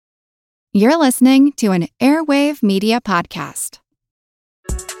You're listening to an Airwave Media Podcast.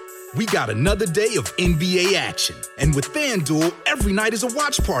 We got another day of NBA action. And with FanDuel, every night is a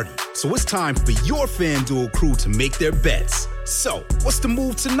watch party. So it's time for your FanDuel crew to make their bets. So, what's the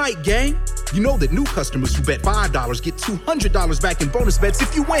move tonight, gang? You know that new customers who bet $5 get $200 back in bonus bets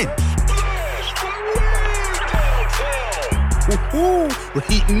if you win. Woohoo! We're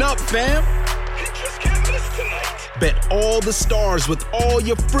heating up, fam. Bet all the stars with all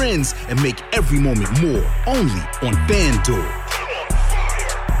your friends and make every moment more only on FanDuel.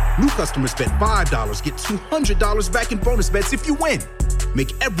 New customers bet $5 get $200 back in bonus bets if you win.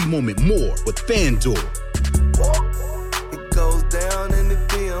 Make every moment more with FanDuel. It goes down in the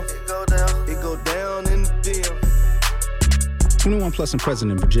DM. It go down in the DM. 21 plus and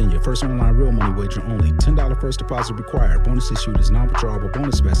present in Virginia. First online real money wager only. $10 first deposit required. Bonus issued is non-withdrawable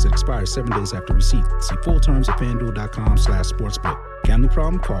bonus vest that expires 7 days after receipt. See full terms at FanDuel.com/sportsbook. Gambling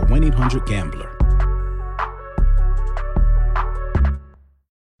problem? Call 1-800-GAMBLER.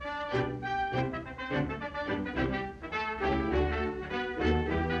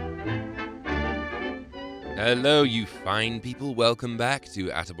 Hello, you fine people. Welcome back to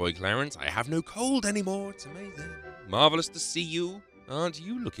Attaboy Clarence. I have no cold anymore. It's amazing. Marvelous to see you. Aren't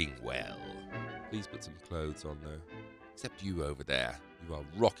you looking well? Please put some clothes on, though. Except you over there. You are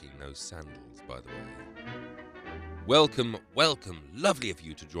rocking those sandals, by the way. Welcome, welcome. Lovely of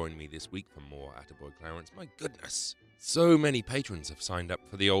you to join me this week for more Attaboy Clarence. My goodness. So many patrons have signed up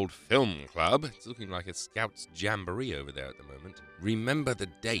for the old film club. It's looking like a Scouts Jamboree over there at the moment. Remember the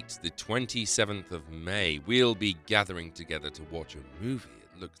date, the 27th of May. We'll be gathering together to watch a movie.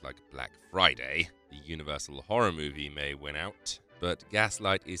 It looks like Black Friday. The Universal horror movie may win out, but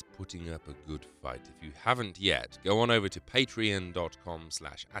Gaslight is putting up a good fight. If you haven't yet, go on over to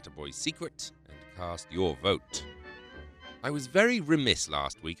patreon.com/attaboysecret and cast your vote. I was very remiss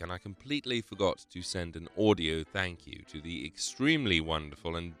last week and I completely forgot to send an audio thank you to the extremely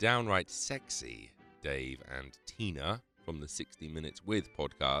wonderful and downright sexy Dave and Tina from the 60 Minutes With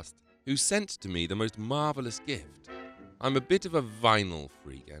podcast, who sent to me the most marvelous gift. I'm a bit of a vinyl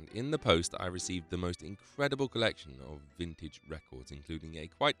freak, and in the post I received the most incredible collection of vintage records, including a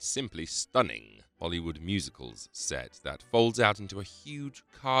quite simply stunning Hollywood Musicals set that folds out into a huge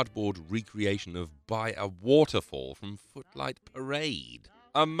cardboard recreation of By a Waterfall from Footlight Parade,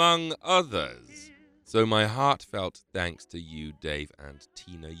 among others. So my heartfelt thanks to you, Dave and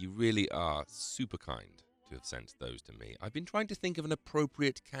Tina. You really are super kind to have sent those to me. I've been trying to think of an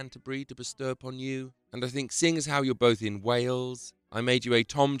appropriate Canterbury to bestow upon you, and I think seeing as how you're both in Wales, I made you a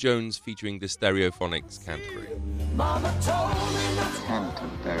Tom Jones featuring the Stereophonics Canterbury. Mama told me not to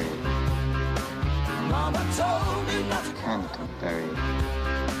Canterbury, Mama told me not to Canterbury.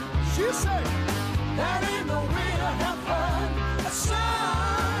 She said, that ain't no way to have fun. Son.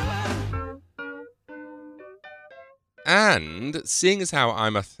 And seeing as how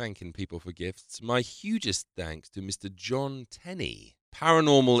I'm a thanking people for gifts, my hugest thanks to Mr. John Tenney,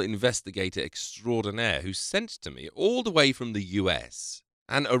 paranormal investigator extraordinaire, who sent to me all the way from the US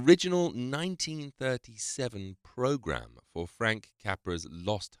an original 1937 program for Frank Capra's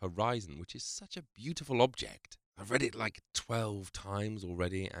Lost Horizon, which is such a beautiful object. I've read it like 12 times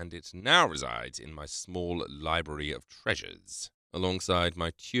already, and it now resides in my small library of treasures, alongside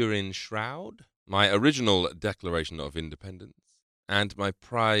my Turin Shroud, my original Declaration of Independence, and my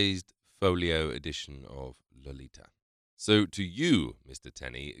prized folio edition of Lolita. So to you, Mr.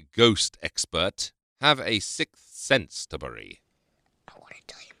 Tenney, ghost expert, have a sixth sense to bury. I want to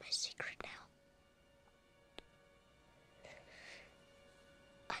tell you my secret now.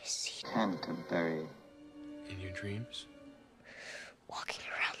 I see Canterbury, in your dreams. walking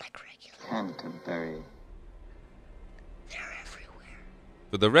around like regular. Canterbury. They're everywhere.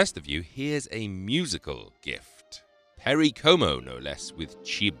 For the rest of you, here's a musical gift. Perry Como, no less, with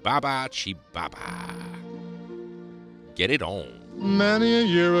Chibaba Chibaba. Get it on. Many a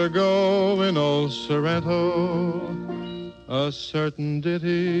year ago in old Sorrento, a certain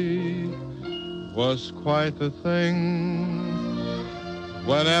ditty was quite the thing.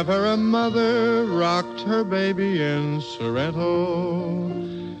 Whenever a mother rocked her baby in Sorrento,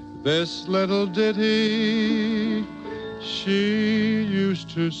 this little ditty she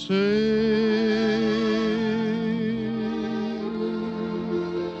used to sing.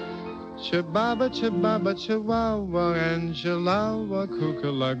 Chibaba, chibaba, chihuahua, and chihuahua,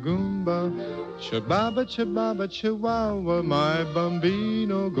 kooka-la-goomba. Chibaba, chibaba, chihuahua, my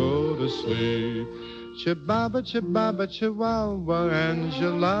bambino, go to sleep. Chibaba, chibaba, chihuahua, and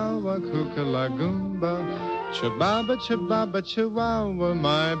chihuahua, kooka-la-goomba. Chibaba, chibaba, chihuahua,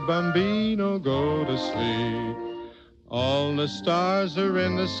 my bambino, go to sleep. All the stars are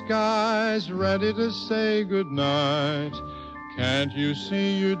in the skies, ready to say goodnight. Can't you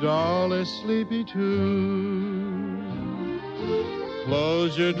see your doll is sleepy too?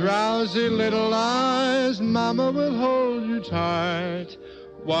 Close your drowsy little eyes, Mama will hold you tight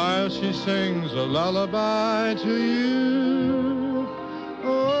while she sings a lullaby to you.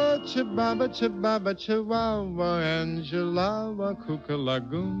 Oh, chibaba, chibaba, chihuahua, Angela,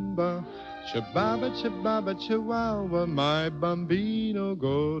 cucalagoomba. Chibaba, chibaba, chihuahua, my bambino,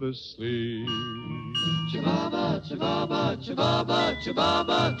 go to sleep. Chibaba, chibaba, chibaba,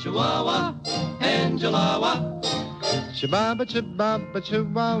 chibaba, chihuahua, Angela. Chibaba, chibaba,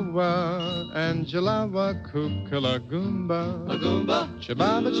 chihuahua, Angela, cucalagoomba. Goomba.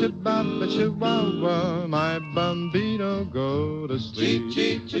 Chibaba, chibaba, chihuahua, my bambino, go to sleep.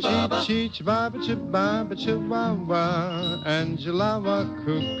 Chee, chee, chibaba. Chee, chibaba, chibaba, chihuahua, Angela,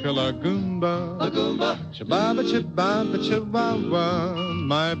 cucalagoomba. Goomba. Chibaba, chibaba, chihuahua,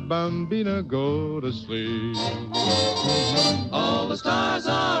 my bambino, go to sleep. All the stars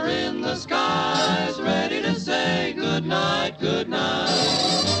are in the skies, ready to say good night, good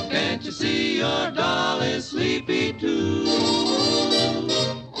night. Can't you see your doll is sleepy too?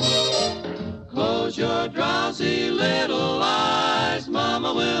 Close your drowsy little eyes,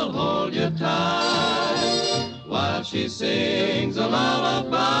 Mama will hold you tight while she sings a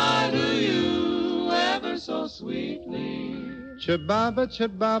lullaby to you ever so sweetly. Chibaba,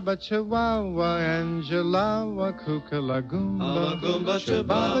 chibaba, chihuahua, Angela, cucalagoomba. Goomba,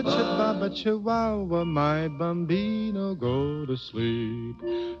 Chibaba, chibaba. chibaba, chihuahua, my bambino, go to sleep.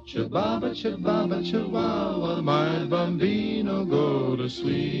 Chibaba, chibaba, chihuahua, my bambino, go to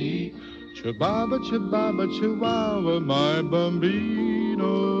sleep. Chibaba, chibaba, chihuahua, my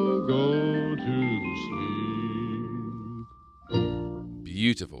bambino, go to sleep.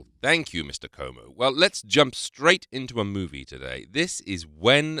 Beautiful. Thank you, Mr. Como. Well, let's jump straight into a movie today. This is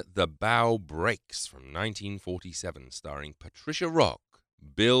When the Bow Breaks from 1947, starring Patricia Rock,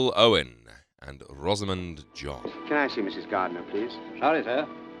 Bill Owen, and Rosamund John. Can I see Mrs. Gardner, please? Sorry, sir.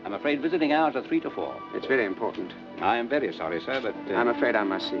 I'm afraid visiting hours are 3 to 4. It's very important. I am very sorry, sir, but... I'm afraid I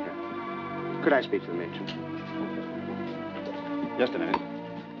must see her. Could I speak to the matron? Just a minute.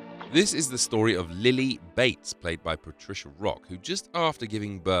 This is the story of Lily Bates, played by Patricia Rock, who just after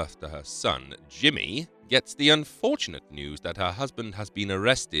giving birth to her son, Jimmy, gets the unfortunate news that her husband has been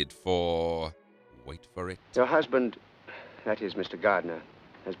arrested for... wait for it. Your husband, that is Mr. Gardner,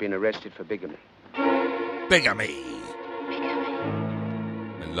 has been arrested for bigamy. Bigamy!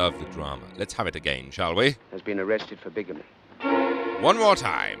 I love the drama. Let's have it again, shall we? Has been arrested for bigamy. One more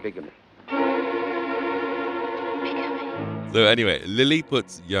time. Bigamy. So anyway, Lily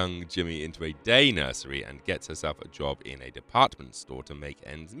puts young Jimmy into a day nursery and gets herself a job in a department store to make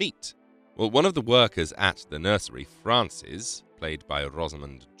ends meet. Well, one of the workers at the nursery, Frances, played by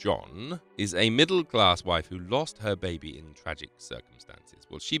Rosamund John, is a middle-class wife who lost her baby in tragic circumstances.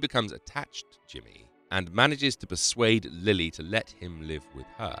 Well, she becomes attached to Jimmy and manages to persuade Lily to let him live with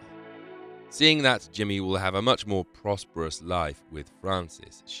her. Seeing that Jimmy will have a much more prosperous life with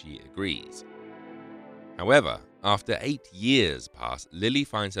Frances, she agrees. However, after 8 years pass, Lily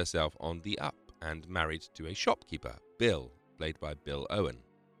finds herself on the up and married to a shopkeeper, Bill, played by Bill Owen.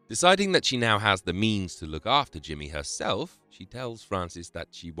 Deciding that she now has the means to look after Jimmy herself, she tells Frances that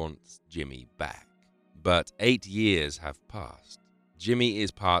she wants Jimmy back. But 8 years have passed. Jimmy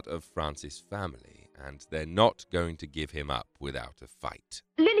is part of Frances' family, and they're not going to give him up without a fight.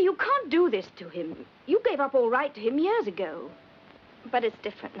 Lily, you can't do this to him. You gave up all right to him years ago. But it's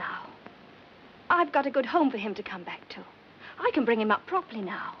different now. I've got a good home for him to come back to. I can bring him up properly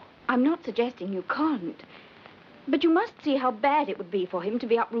now. I'm not suggesting you can't. But you must see how bad it would be for him to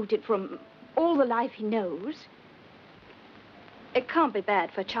be uprooted from all the life he knows. It can't be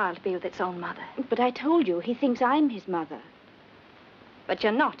bad for a child to be with its own mother. But I told you, he thinks I'm his mother. But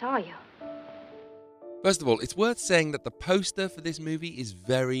you're not, are you? First of all, it's worth saying that the poster for this movie is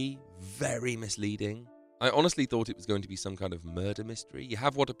very, very misleading. I honestly thought it was going to be some kind of murder mystery. You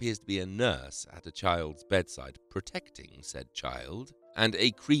have what appears to be a nurse at a child's bedside protecting said child, and a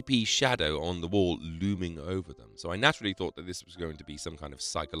creepy shadow on the wall looming over them. So I naturally thought that this was going to be some kind of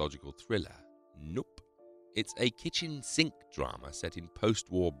psychological thriller. Nope. It's a kitchen sink drama set in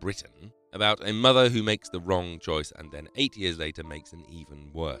post-war Britain about a mother who makes the wrong choice and then 8 years later makes an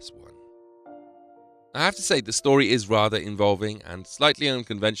even worse one. I have to say, the story is rather involving and slightly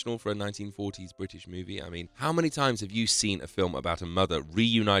unconventional for a 1940s British movie. I mean, how many times have you seen a film about a mother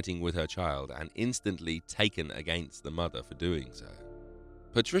reuniting with her child and instantly taken against the mother for doing so?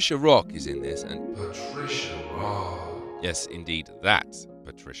 Patricia Rock is in this, and Patricia Rock. Yes, indeed, that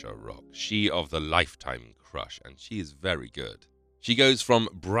Patricia Rock. She of the Lifetime crush, and she is very good. She goes from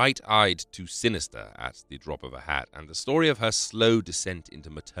bright-eyed to sinister at the drop of a hat, and the story of her slow descent into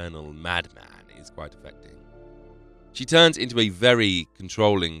maternal madman is quite affecting. She turns into a very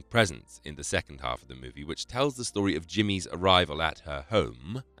controlling presence in the second half of the movie, which tells the story of Jimmy's arrival at her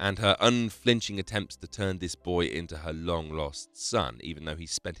home and her unflinching attempts to turn this boy into her long-lost son, even though he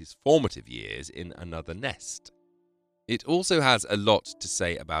spent his formative years in another nest. It also has a lot to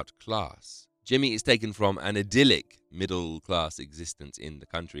say about class. Jimmy is taken from an idyllic middle-class existence in the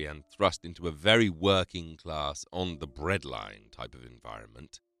country and thrust into a very working-class, on-the-breadline type of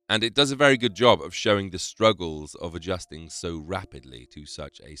environment. And it does a very good job of showing the struggles of adjusting so rapidly to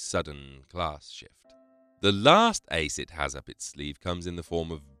such a sudden class shift. The last ace it has up its sleeve comes in the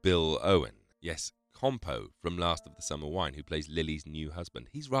form of Bill Owen. Yes, Compo from Last of the Summer Wine, who plays Lily's new husband.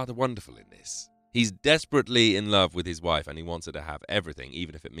 He's rather wonderful in this. He's desperately in love with his wife and he wants her to have everything,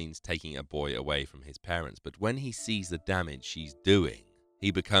 even if it means taking a boy away from his parents. But when he sees the damage she's doing,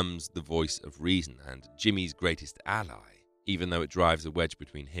 he becomes the voice of reason and Jimmy's greatest ally, even though it drives a wedge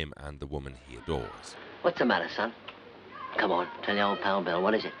between him and the woman he adores. What's the matter, son? Come on, tell your old pal Bill,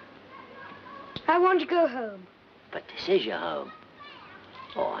 what is it? I want to go home. But this is your home.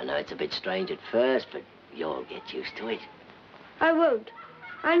 Oh, I know it's a bit strange at first, but you'll get used to it. I won't.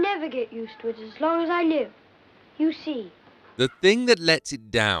 I'll never get used to it as long as I live. You see. The thing that lets it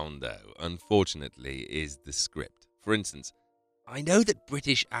down, though, unfortunately, is the script. For instance, I know that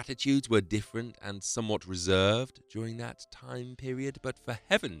British attitudes were different and somewhat reserved during that time period, but for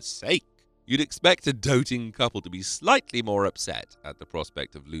heaven's sake, you'd expect a doting couple to be slightly more upset at the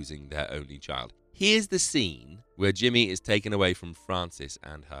prospect of losing their only child. Here's the scene where Jimmy is taken away from Frances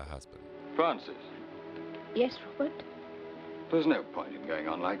and her husband. Frances. Yes, Robert? There's no point in going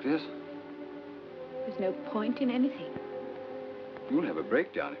on like this. There's no point in anything. You'll have a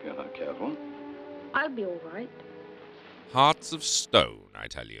breakdown if you're not careful. I'll be all right. Hearts of stone, I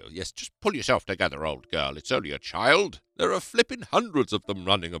tell you. Yes, just pull yourself together, old girl. It's only a child. There are flippin' hundreds of them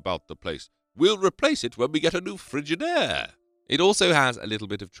running about the place. We'll replace it when we get a new Frigidaire. It also has a little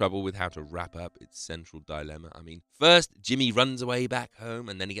bit of trouble with how to wrap up its central dilemma. I mean, first Jimmy runs away back home,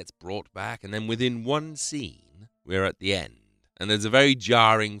 and then he gets brought back, and then within one scene, we're at the end. And there's a very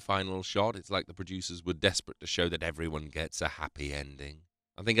jarring final shot. It's like the producers were desperate to show that everyone gets a happy ending.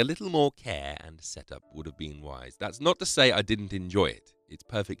 I think a little more care and setup would have been wise. That's not to say I didn't enjoy it. It's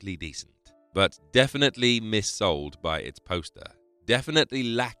perfectly decent. But definitely missold by its poster. Definitely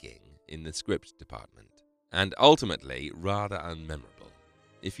lacking in the script department. And ultimately rather unmemorable.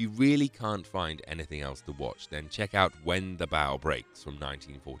 If you really can't find anything else to watch, then check out When the Bough Breaks from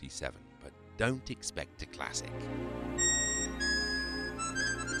 1947. But don't expect a classic.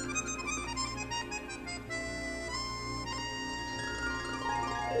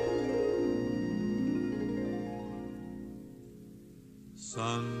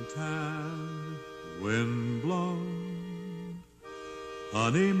 Suntan, wind-blown,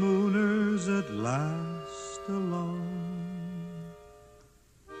 honeymooners at last alone,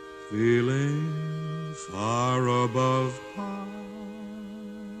 feeling far above par.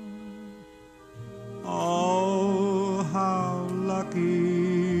 Oh, how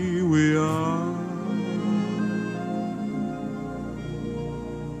lucky we are.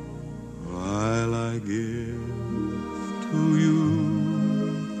 While I give to you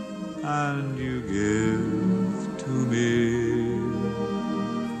and you give to me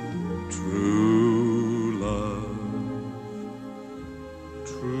true love,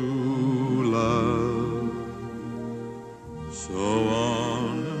 true love. So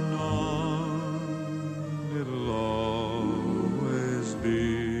on and on it'll always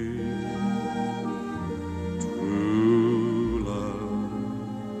be true love,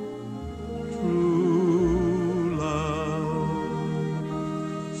 true love.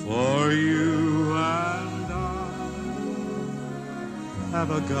 For you and I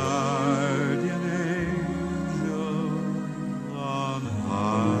have a guardian angel on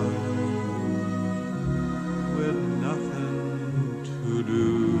high, with nothing to do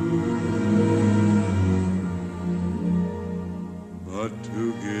but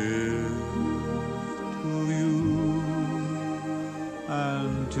to give to you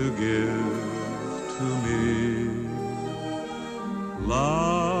and to give to me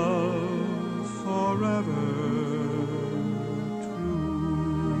love forever true.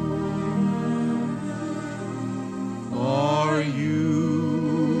 For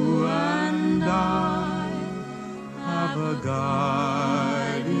you and I have a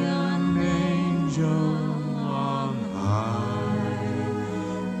guardian angel on high,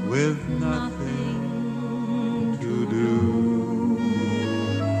 with nothing to do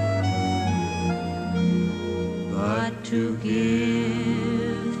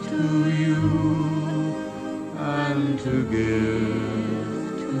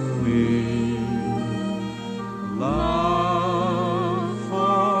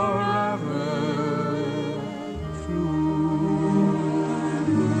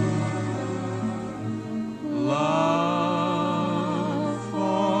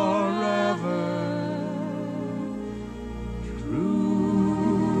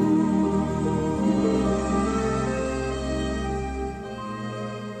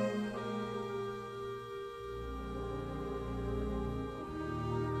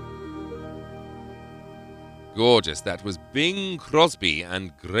Gorgeous. That was Bing Crosby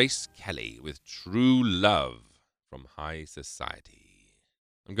and Grace Kelly with True Love from High Society.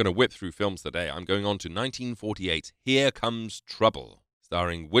 I'm going to whip through films today. I'm going on to 1948's Here Comes Trouble,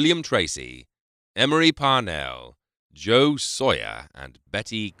 starring William Tracy, Emery Parnell, Joe Sawyer, and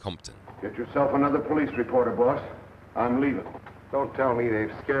Betty Compton. Get yourself another police reporter, boss. I'm leaving. Don't tell me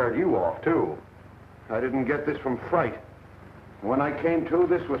they've scared you off, too. I didn't get this from fright. When I came to,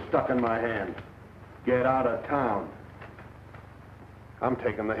 this was stuck in my hand. Get out of town. I'm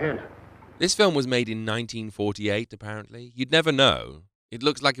taking the hint. This film was made in 1948, apparently. You'd never know. It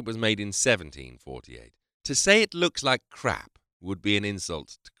looks like it was made in 1748. To say it looks like crap would be an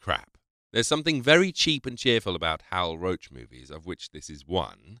insult to crap. There's something very cheap and cheerful about Hal Roach movies, of which this is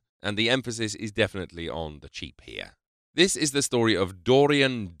one, and the emphasis is definitely on the cheap here. This is the story of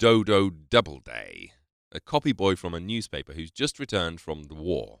Dorian Dodo Doubleday, a copy boy from a newspaper who's just returned from the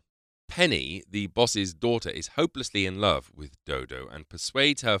war. Penny, the boss's daughter, is hopelessly in love with Dodo and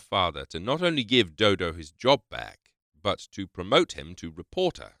persuades her father to not only give Dodo his job back, but to promote him to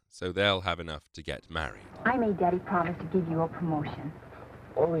reporter, so they'll have enough to get married. I made Daddy promise to give you a promotion.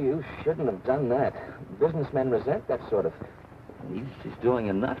 Oh, you shouldn't have done that. Businessmen resent that sort of... She's doing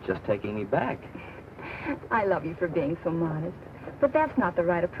enough just taking me back. I love you for being so modest. But that's not the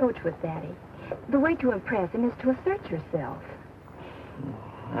right approach with Daddy. The way to impress him is to assert yourself.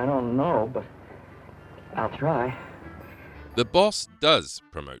 I don't know, but I'll try. The boss does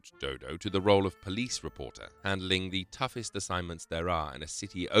promote Dodo to the role of police reporter, handling the toughest assignments there are in a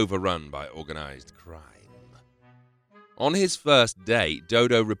city overrun by organized crime. On his first day,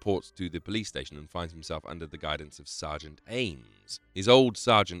 Dodo reports to the police station and finds himself under the guidance of Sergeant Ames, his old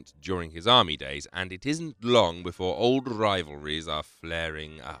sergeant during his army days, and it isn't long before old rivalries are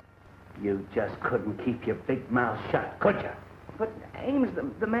flaring up. You just couldn't keep your big mouth shut, could you? But, Ames,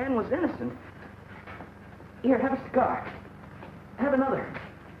 the man was innocent. Here, have a cigar. Have another.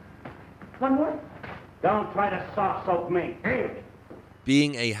 One more? Don't try to soft-soap me.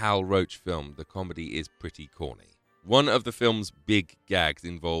 Being a Hal Roach film, the comedy is pretty corny. One of the film's big gags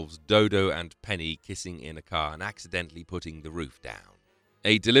involves Dodo and Penny kissing in a car and accidentally putting the roof down.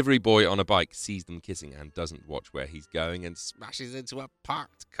 A delivery boy on a bike sees them kissing and doesn't watch where he's going and smashes into a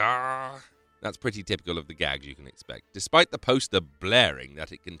parked car. That's pretty typical of the gags you can expect, despite the poster blaring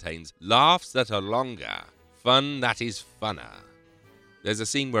that it contains laughs that are longer, fun that is funner. There's a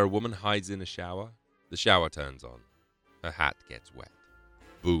scene where a woman hides in a shower. The shower turns on. Her hat gets wet.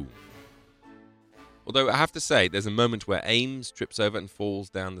 Boom. Although I have to say, there's a moment where Ames trips over and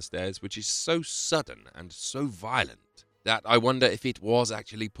falls down the stairs, which is so sudden and so violent that I wonder if it was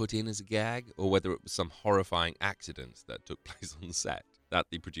actually put in as a gag or whether it was some horrifying accident that took place on the set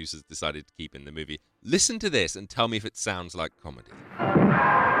that the producers decided to keep in the movie. Listen to this and tell me if it sounds like comedy.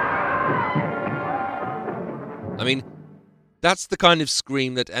 I mean, that's the kind of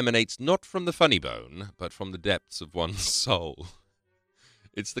scream that emanates not from the funny bone, but from the depths of one's soul.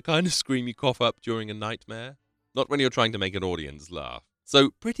 It's the kind of scream you cough up during a nightmare, not when you're trying to make an audience laugh.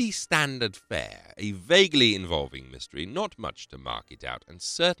 So, pretty standard fare, a vaguely involving mystery, not much to mark it out, and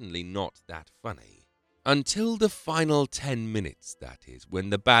certainly not that funny. Until the final 10 minutes, that is,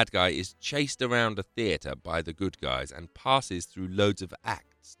 when the bad guy is chased around a theatre by the good guys and passes through loads of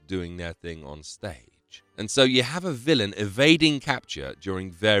acts doing their thing on stage. And so you have a villain evading capture during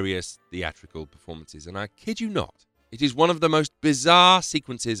various theatrical performances, and I kid you not, it is one of the most bizarre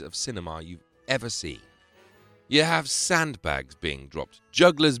sequences of cinema you've ever seen. You have sandbags being dropped,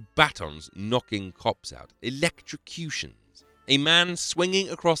 jugglers' batons knocking cops out, electrocutions, a man swinging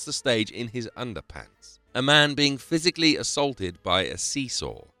across the stage in his underpants, a man being physically assaulted by a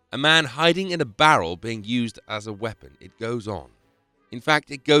seesaw, a man hiding in a barrel being used as a weapon. It goes on. In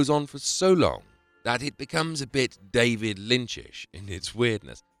fact, it goes on for so long that it becomes a bit David Lynchish in its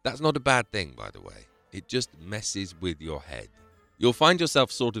weirdness. That's not a bad thing, by the way. It just messes with your head. You'll find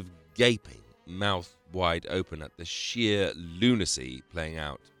yourself sort of gaping, mouth wide open at the sheer lunacy playing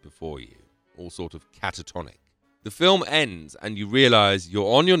out before you, all sort of catatonic. The film ends and you realize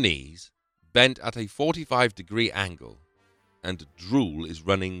you're on your knees, bent at a 45-degree angle, and drool is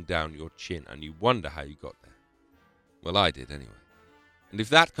running down your chin, and you wonder how you got there. Well, I did anyway. And if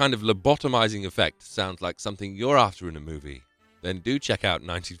that kind of lobotomizing effect sounds like something you're after in a movie, then do check out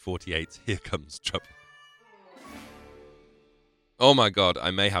 1948's Here Comes Trouble. Oh my god,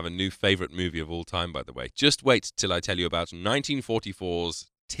 I may have a new favourite movie of all time, by the way. Just wait till I tell you about 1944's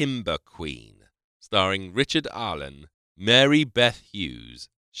Timber Queen, starring Richard Arlen, Mary Beth Hughes,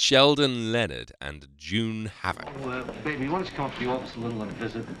 Sheldon Leonard, and June Havoc. Oh, baby, why don't you come up to the office a little and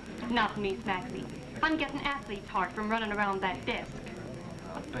visit? Not me, Smaxy. I'm getting athlete's heart from running around that desk.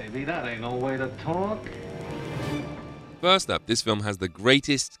 Oh, baby, that ain't no way to talk. First up, this film has the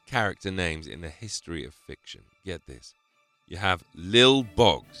greatest character names in the history of fiction. Get this. You have Lil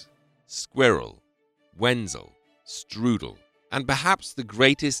Boggs, Squirrel, Wenzel, Strudel, and perhaps the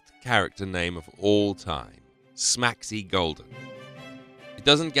greatest character name of all time, Smacksy Golden. It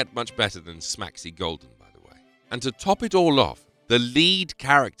doesn't get much better than Smacksy Golden, by the way. And to top it all off, the lead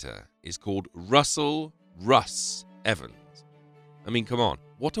character is called Russell Russ Evans. I mean, come on,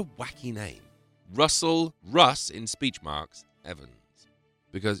 what a wacky name. Russell Russ, in speech marks, Evans.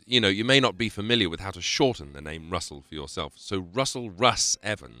 Because, you may not be familiar with how to shorten the name Russell for yourself, so Russell Russ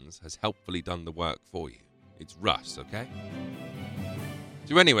Evans has helpfully done the work for you. It's Russ, okay?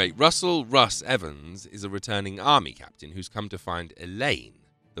 So anyway, Russell Russ Evans is a returning army captain who's come to find Elaine,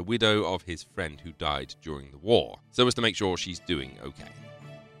 the widow of his friend who died during the war, so as to make sure she's doing okay.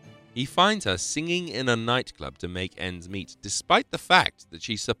 He finds her singing in a nightclub to make ends meet, despite the fact that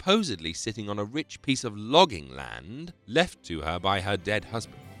she's supposedly sitting on a rich piece of logging land left to her by her dead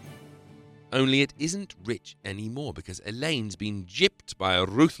husband. Only it isn't rich anymore because Elaine's been gypped by a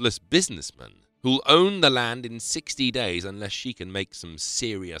ruthless businessman who'll own the land in 60 days unless she can make some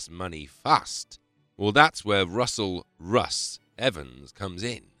serious money fast. Well, that's where Russell Russ Evans comes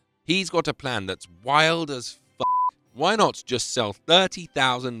in. He's got a plan that's wild as f***. Why not just sell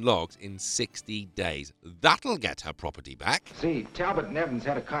 30,000 logs in 60 days? That'll get her property back. See, Talbot and Evans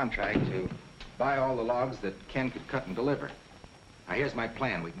had a contract to buy all the logs that Ken could cut and deliver. Now, here's my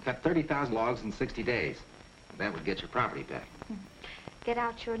plan. We can cut 30,000 logs in 60 days. That would get your property back. Get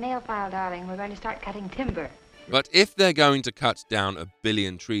out your nail file, darling. We're going to start cutting timber. But if they're going to cut down 1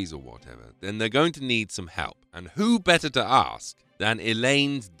 billion trees or whatever, then they're going to need some help. And who better to ask than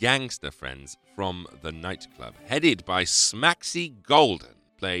Elaine's gangster friends from the nightclub, headed by Smacksy Golden,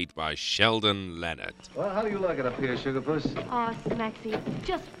 played by Sheldon Leonard. Well, how do you like it up here, Sugarpuss? Oh, Smacksy, it's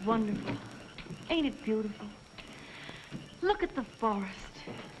just wonderful. Ain't it beautiful? Look at the forest.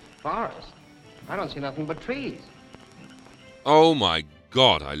 Forest? I don't see nothing but trees. Oh my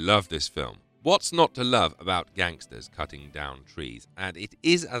God, I love this film. What's not to love about gangsters cutting down trees? And it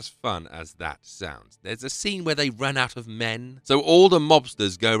is as fun as that sounds. There's a scene where they run out of men. So all the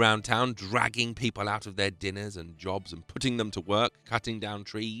mobsters go around town dragging people out of their dinners and jobs and putting them to work cutting down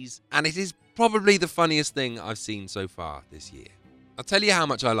trees. And it is probably the funniest thing I've seen so far this year. I'll tell you how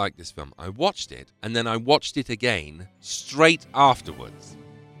much I like this film. I watched it and then I watched it again straight afterwards.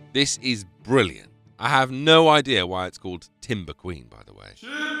 This is brilliant. I have no idea why it's called Timber Queen, by the way.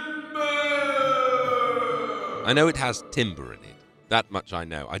 I know it has timber in it. That much I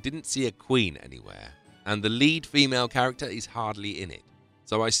know. I didn't see a queen anywhere. And the lead female character is hardly in it.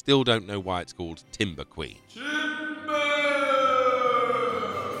 So I still don't know why it's called Timber Queen.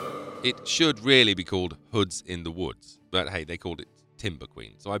 It should really be called Hoods in the Woods. But hey, they called it Timber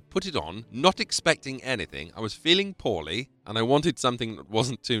Queen. So I put it on, not expecting anything. I was feeling poorly, and I wanted something that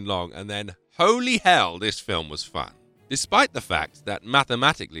wasn't too long, and then, holy hell, this film was fun. Despite the fact that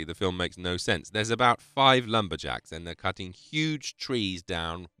mathematically the film makes no sense, there's about 5 lumberjacks and they're cutting huge trees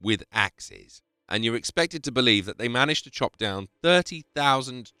down with axes. And you're expected to believe that they managed to chop down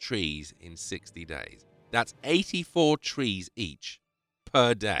 30,000 trees in 60 days. That's 84 trees each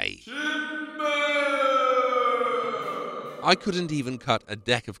per day. I couldn't even cut a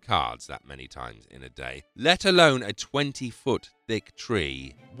deck of cards that many times in a day, let alone a 20-foot thick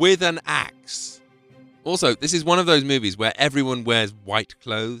tree with an axe. Also, this is one of those movies where everyone wears white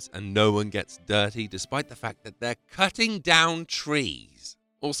clothes and no one gets dirty, despite the fact that they're cutting down trees.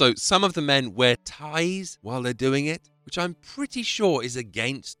 Also, some of the men wear ties while they're doing it, which I'm pretty sure is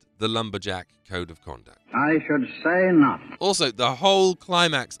against the lumberjack code of conduct. I should say not. Also, the whole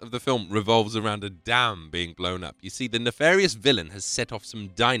climax of the film revolves around a dam being blown up. You see, the nefarious villain has set off some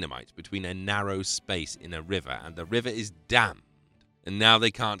dynamite between a narrow space in a river, and the river is dammed. And now they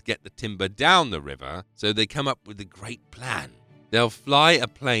can't get the timber down the river, so they come up with a great plan. They'll fly a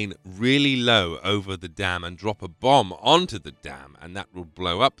plane really low over the dam and drop a bomb onto the dam, and that will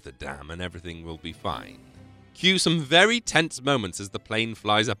blow up the dam and everything will be fine. Cue some very tense moments as the plane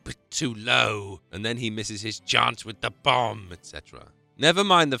flies a bit too low, and then he misses his chance with the bomb, etc. Never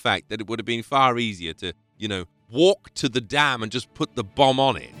mind the fact that it would have been far easier to, walk to the dam and just put the bomb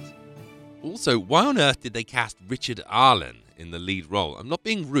on it. Also, why on earth did they cast Richard Arlen in the lead role? I'm not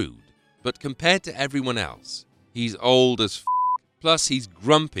being rude, but compared to everyone else, he's old as f***. Plus, he's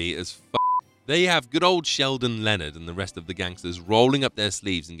grumpy as f***. They have good old Sheldon Leonard and the rest of the gangsters rolling up their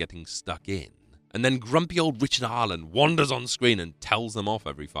sleeves and getting stuck in. And then grumpy old Richard Arlen wanders on screen and tells them off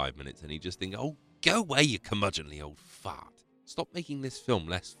every 5 minutes, and he just thinks, oh, go away, you curmudgeonly old fart. Stop making this film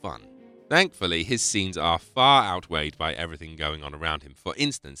less fun. Thankfully, his scenes are far outweighed by everything going on around him. For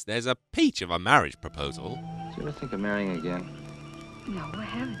instance, there's a peach of a marriage proposal Did you ever think of marrying again? No, I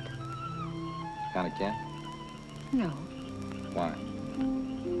haven't. Kinda can't? No. Why?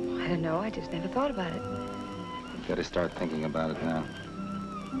 I don't know. I just never thought about it. You better start thinking about it now.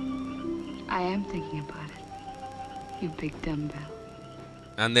 I am thinking about it. You big dumbbell.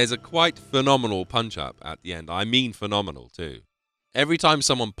 And there's a quite phenomenal punch-up at the end. I mean phenomenal, too. Every time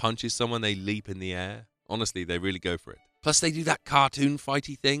someone punches someone, they leap in the air. Honestly, they really go for it. Plus, they do that cartoon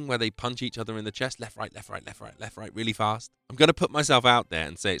fighty thing where they punch each other in the chest. Left, right, left, right, left, right, left, right, really fast. I'm going to put myself out there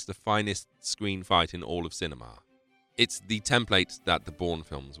and say it's the finest screen fight in all of cinema. It's the template that the Bourne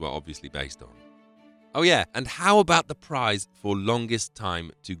films were obviously based on. Oh yeah, and how about the prize for longest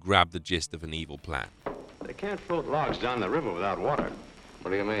time to grab the gist of an evil plan? They can't float logs down the river without water.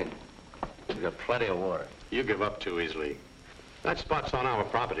 What do you mean? We've got plenty of water. You give up too easily. That spot's on our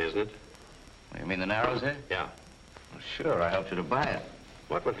property, isn't it? You mean the Narrows here? Yeah. Well, sure, I helped you to buy it.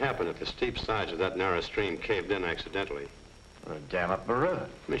 What would happen if the steep sides of that narrow stream caved in accidentally? Well, dam up the river.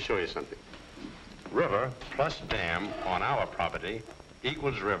 Let me show you something. River plus dam on our property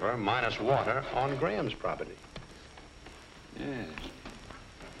equals river minus water on Graham's property. Yes.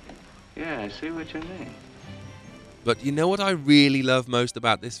 Yeah, I see what you mean. But you know what I really love most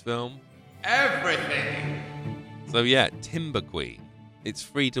about this film? Everything! So yeah, Timber Queen. It's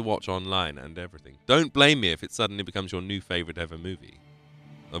free to watch online and everything. Don't blame me if it suddenly becomes your new favorite ever movie.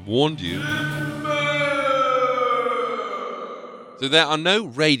 I've warned you. So there are no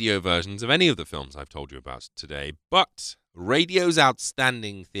radio versions of any of the films I've told you about today, but radio's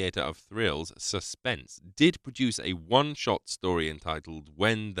outstanding theatre of thrills, Suspense, did produce a one-shot story entitled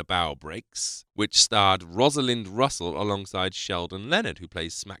When the Bow Breaks, which starred Rosalind Russell alongside Sheldon Leonard, who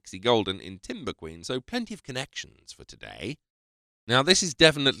plays Smaxy Golden in Timber Queen, so plenty of connections for today. Now, this is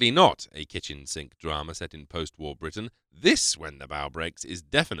definitely not a kitchen sink drama set in post-war Britain. This, When the Bow Breaks, is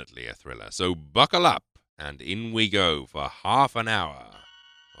definitely a thriller, so buckle up, and in we go for half an hour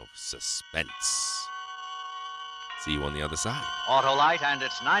of suspense. See you on the other side. Autolite and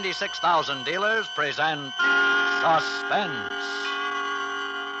its 96,000 dealers present Suspense.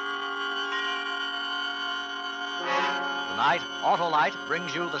 Tonight, Autolite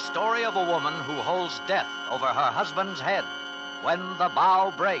brings you the story of a woman who holds death over her husband's head. When the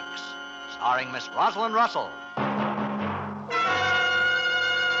Bow Breaks, starring Miss Rosalind Russell.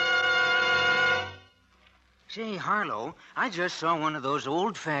 Say, Harlow, I just saw one of those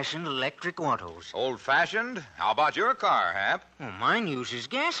old-fashioned electric autos. Old-fashioned? How about your car, Hap? Well, mine uses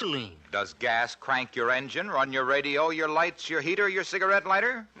gasoline. Does gas crank your engine, run your radio, your lights, your heater, your cigarette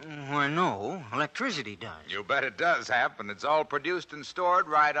lighter? Why, no. Electricity does. You bet it does, Hap, and it's all produced and stored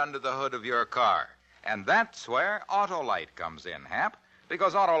right under the hood of your car. And that's where Autolite comes in, Hap,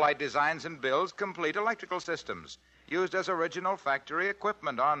 because Autolite designs and builds complete electrical systems, used as original factory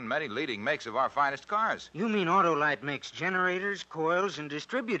equipment on many leading makes of our finest cars. You mean Autolite makes generators, coils, and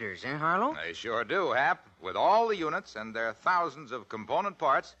distributors, eh, Harlow? They sure do, Hap, with all the units and their thousands of component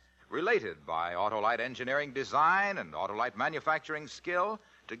parts related by Autolite engineering design and Autolite manufacturing skill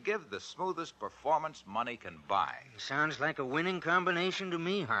to give the smoothest performance money can buy. Sounds like a winning combination to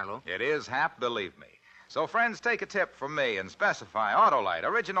me, Harlow. It is, Hap, believe me. So, friends, take a tip from me and specify Autolite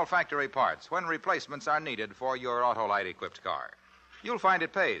original factory parts when replacements are needed for your Autolite-equipped car. You'll find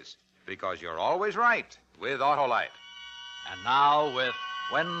it pays, because you're always right with Autolite. And now, with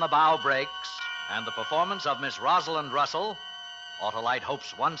When the Bow Breaks and the performance of Miss Rosalind Russell, Autolite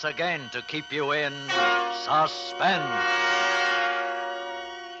hopes once again to keep you in suspense.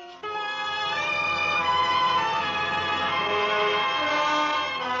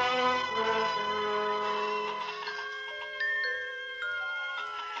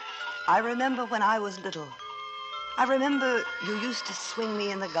 I remember when I was little. I remember you used to swing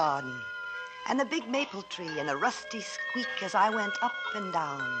me in the garden, and the big maple tree and the rusty squeak as I went up and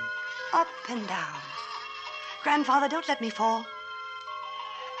down, up and down. Grandfather, don't let me fall.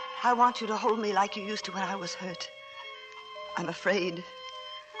 I want you to hold me like you used to when I was hurt. I'm afraid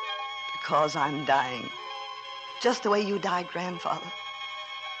because I'm dying, just the way you died, Grandfather.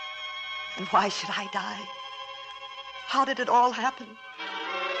 And why should I die? How did it all happen?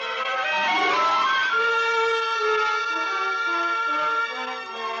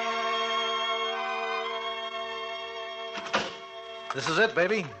 This is it,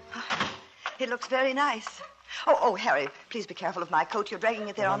 baby. It looks very nice. Oh, Harry, please be careful of my coat. You're dragging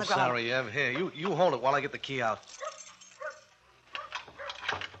it there on the ground. I'm sorry, Ev. Here, you hold it while I get the key out.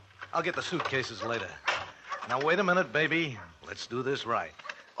 I'll get the suitcases later. Now, wait a minute, baby. Let's do this right.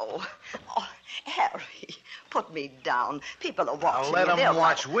 Oh, Harry, put me down. People are watching. Now, let them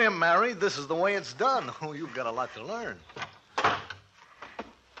watch. We're married. This is the way it's done. Oh, you've got a lot to learn.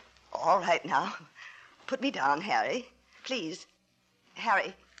 All right, now. put me down, Harry. Please.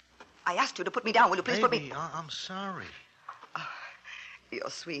 Harry, I asked you to put me down. Will you please put me... Baby, I'm sorry. You're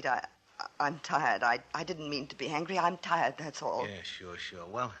sweet. I'm tired. I didn't mean to be angry. I'm tired, that's all. Yeah, sure.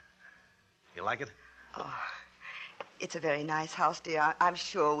 Well, you like it? Oh, it's a very nice house, dear. I'm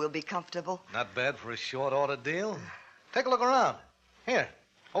sure we'll be comfortable. Not bad for a short order deal. Take a look around. Here,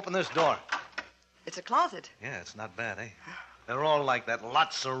 open this door. It's a closet. Yeah, it's not bad, eh? They're all like that.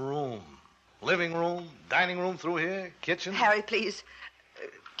 Lots of room. Living room, dining room through here, kitchen. Harry, please.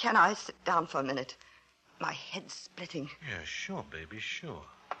 Can I sit down for a minute? My head's splitting. Yeah, sure, baby, sure.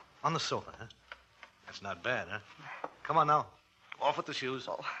 On the sofa, huh? That's not bad, huh? Come on now. Off with the shoes.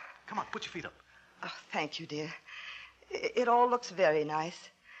 Oh. Come on, put your feet up. Oh, thank you, dear. It all looks very nice.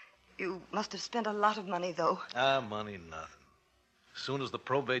 You must have spent a lot of money, though. Money, nothing. As soon as the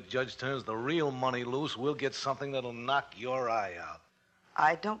probate judge turns the real money loose, we'll get something that'll knock your eye out.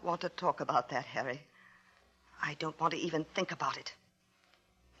 I don't want to talk about that, Harry. I don't want to even think about it.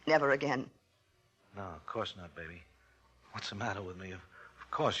 Never again. No, of course not, baby. What's the matter with me? Of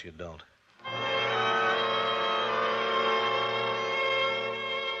course you don't.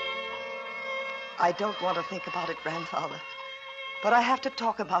 I don't want to think about it, Grandfather. But I have to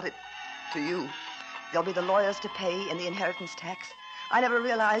talk about it to you. There'll be the lawyers to pay and the inheritance tax. I never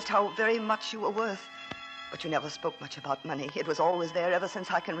realized how very much you were worth. But you never spoke much about money. It was always there ever since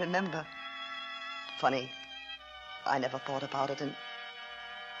I can remember. Funny. I never thought about it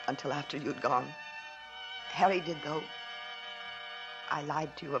until after you'd gone. Harry did, though. I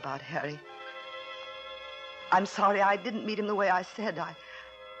lied to you about Harry. I'm sorry I didn't meet him the way I said.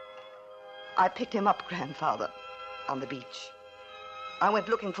 I picked him up, Grandfather, on the beach. I went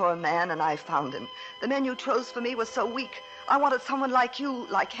looking for a man, and I found him. The man you chose for me was so weak. I wanted someone like you,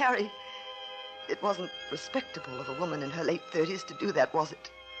 like Harry. It wasn't respectable of a woman in her late 30s to do that, was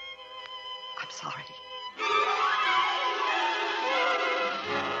it? I'm sorry.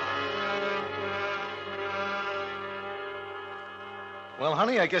 Well,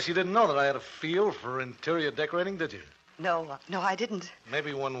 honey, I guess you didn't know that I had a feel for interior decorating, did you? No, I didn't.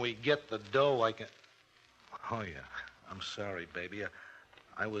 Maybe when we get the dough, I can... Oh, yeah. I'm sorry, baby.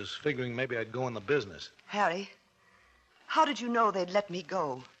 I was figuring maybe I'd go in the business. Harry, how did you know they'd let me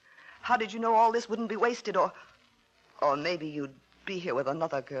go? How did you know all this wouldn't be wasted, or maybe you'd be here with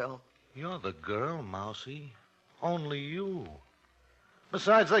another girl? You're the girl, Mousie. Only you.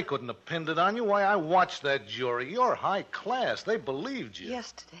 Besides, they couldn't have pinned it on you. Why, I watched that jury. You're high class. They believed you.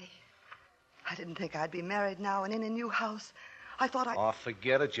 Yesterday. I didn't think I'd be married now and in a new house. I thought I... Oh,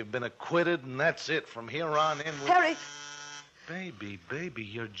 forget it. You've been acquitted, and that's it. From here on in... Harry! Baby,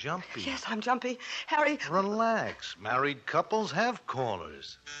 you're jumpy. Yes, I'm jumpy. Harry... Relax. Married couples have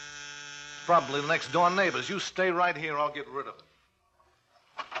callers. Probably the next door neighbors. You stay right here. I'll get rid of it.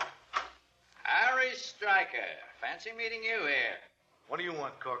 Harry Stryker. Fancy meeting you here. What do you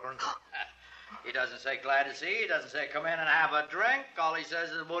want, Corcoran? He doesn't say glad to see you. He doesn't say come in and have a drink. All he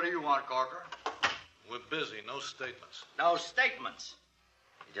says is, what do you want, Corcoran? We're busy. No statements. No statements?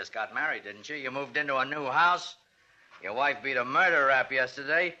 You just got married, didn't you? You moved into a new house. Your wife beat a murder rap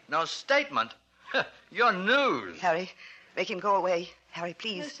yesterday. No statement? You're news. Harry, make him go away. Harry,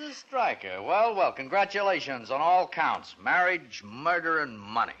 please. Mrs. Stryker, well, congratulations on all counts. Marriage, murder, and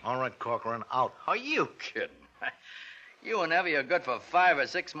money. All right, Corcoran, out. Are you kidding? You and Evie are good for 5 or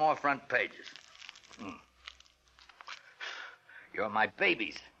 6 more front pages. You're my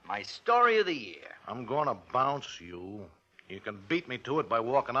babies. My story of the year. I'm going to bounce you. You can beat me to it by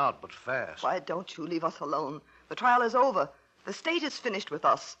walking out, but fast. Why don't you leave us alone? The trial is over. The state is finished with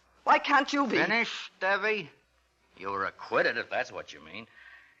us. Why can't you be? Finished, Evie? You were acquitted, if that's what you mean.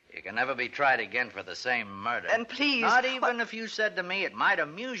 You can never be tried again for the same murder. And please... Not even if you said to me, it might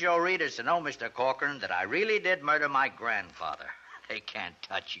amuse your readers to know, Mr. Corcoran, that I really did murder my grandfather. They can't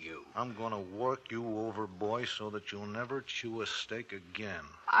touch you. I'm going to work you over, boy, so that you'll never chew a steak again.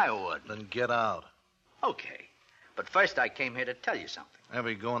 I would. Then get out. Okay. But first I came here to tell you something.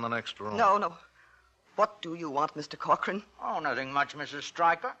 Evie, go in the next room. No. What do you want, Mr. Corcoran? Oh, nothing much, Mrs.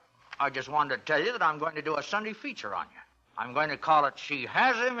 Stryker. I just wanted to tell you that I'm going to do a Sunday feature on you. I'm going to call it She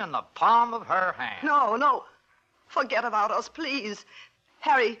Has Him in the Palm of Her Hand. No. Forget about us, please.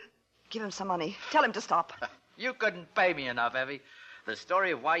 Harry, give him some money. Tell him to stop. You couldn't pay me enough, Evie. The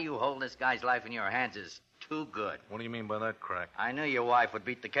story of why you hold this guy's life in your hands is too good. What do you mean by that, Crack? I knew your wife would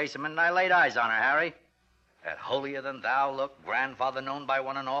beat the case the minute I laid eyes on her, Harry. That holier-than-thou look, grandfather known by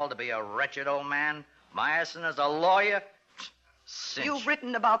one and all to be a wretched old man, Meyerson as a lawyer. Cinch. You've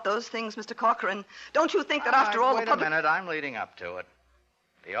written about those things, Mr. Corcoran. Don't you think that after all wait the public... a minute, I'm leading up to it.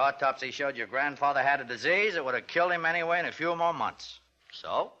 The autopsy showed your grandfather had a disease that would have killed him anyway in a few more months.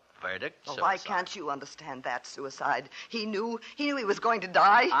 So, Verdict, Well, suicide. why can't you understand that, suicide? He knew he was going to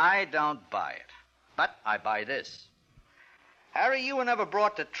die. I don't buy it. But I buy this. Harry, you were never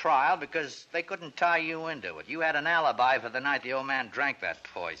brought to trial because they couldn't tie you into it. You had an alibi for the night the old man drank that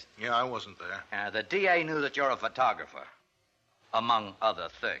poison. Yeah, I wasn't there. The DA knew that you're a photographer, among other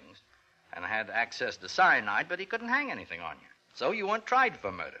things, and had access to cyanide, but he couldn't hang anything on you. So you weren't tried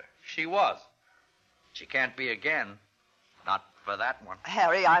for murder. She was. She can't be again. Not for that one.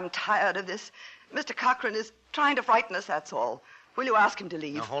 Harry, I'm tired of this. Mr. Cochran is trying to frighten us, that's all. Will you ask him to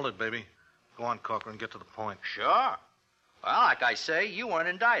leave? Now, hold it, baby. Go on, Cochran, get to the point. Sure. Well, like I say, you weren't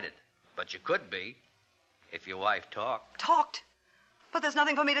indicted. But you could be, if your wife talked. Talked? But there's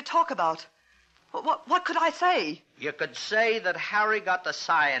nothing for me to talk about. What could I say? You could say that Harry got the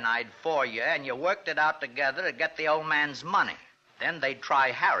cyanide for you, and you worked it out together to get the old man's money. Then they'd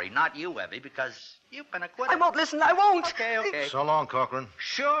try Harry, not you, Evie, because you've been acquitted. I won't listen, I won't. Okay. So long, Cochran.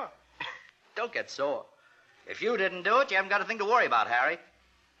 Sure. Don't get sore. If you didn't do it, you haven't got a thing to worry about, Harry.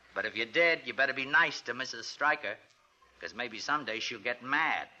 But if you did, you better be nice to Mrs. Stryker, because maybe someday she'll get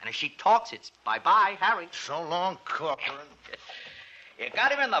mad. And if she talks, it's bye-bye, Harry. So long, Cochran. You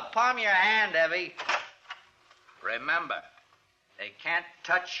got him in the palm of your hand, Evie. Remember, they can't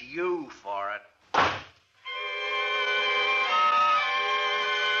touch you for it.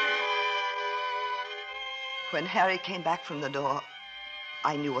 When Harry came back from the door,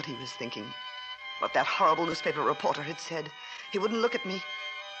 I knew what he was thinking. What that horrible newspaper reporter had said. He wouldn't look at me.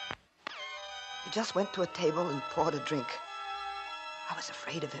 He just went to a table and poured a drink. I was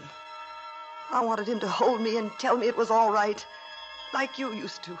afraid of him. I wanted him to hold me and tell me it was all right, like you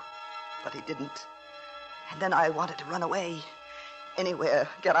used to. But he didn't. And then I wanted to run away. Anywhere.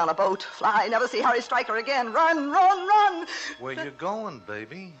 Get on a boat, fly, never see Harry Stryker again. Run, run, run! Where you going,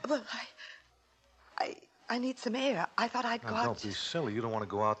 baby? Well, I need some air. I thought I'd go Now, out. don't be silly. You don't want to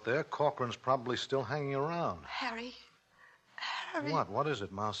go out there. Cochran's probably still hanging around. Harry. Harry. What? What is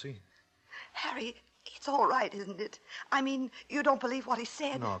it, Mousie? Harry, it's all right, isn't it? I mean, you don't believe what he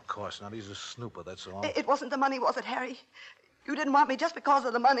said. No, of course not. He's a snooper, that's all. It wasn't the money, was it, Harry? You didn't want me just because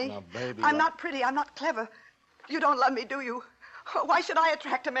of the money. Now, baby... I'm not pretty. I'm not clever. You don't love me, do you? Why should I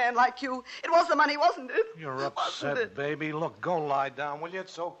attract a man like you? It was the money, wasn't it? You're upset, baby. Look, go lie down, will you?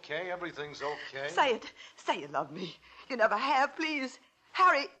 It's okay. Everything's okay. Say it. Say you love me. You never have, please.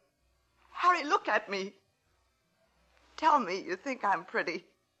 Harry. Harry, look at me. Tell me you think I'm pretty.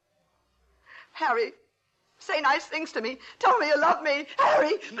 Harry, say nice things to me. Tell me you love me.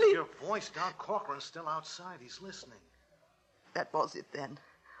 Harry, Keep please. your voice down. Cochran's still outside. He's listening. That was it then.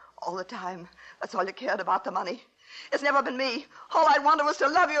 All the time. That's all you cared about, the money. It's never been me. All I wanted was to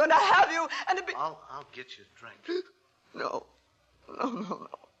love you and to have you and to be... I'll get you a drink. No. No.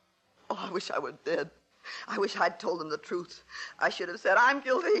 Oh, I wish I were dead. I wish I'd told them the truth. I should have said, I'm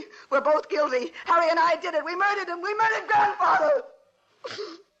guilty. We're both guilty. Harry and I did it. We murdered him. We murdered Grandfather.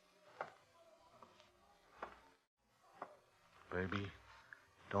 Baby,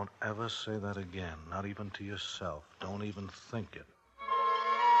 don't ever say that again. Not even to yourself. Don't even think it.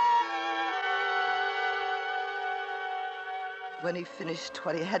 When he finished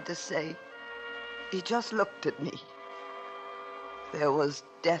what he had to say, he just looked at me. There was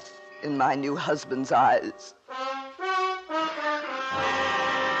death in my new husband's eyes.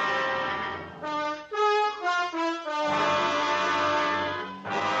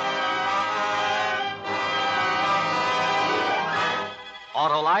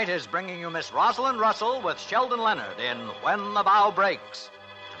 Autolite is bringing you Miss Rosalind Russell with Sheldon Leonard in When the Bow Breaks.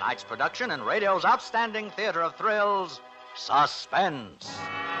 Tonight's production in radio's outstanding theater of thrills, Suspense.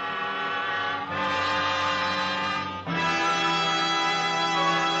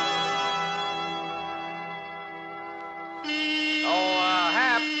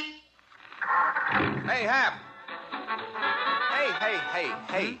 Hap. Hey, Hap.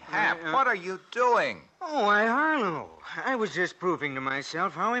 Hey, Hap, what are you doing? Oh, why, Harlow. I was just proving to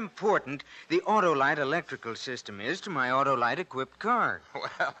myself how important the Autolite electrical system is to my Autolite-equipped car.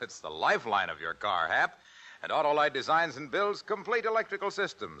 Well, it's the lifeline of your car, Hap. And Autolite designs and builds complete electrical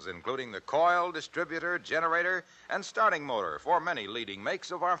systems, including the coil, distributor, generator, and starting motor for many leading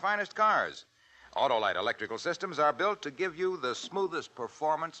makes of our finest cars. Autolite electrical systems are built to give you the smoothest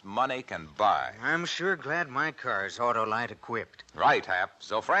performance money can buy. I'm sure glad my car's Autolite-equipped. Right, Hap.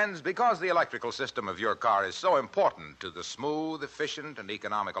 So, friends, because the electrical system of your car is so important to the smooth, efficient, and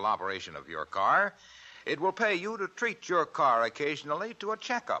economical operation of your car, it will pay you to treat your car occasionally to a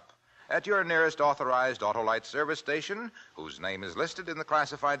checkup at your nearest authorized Autolite service station, whose name is listed in the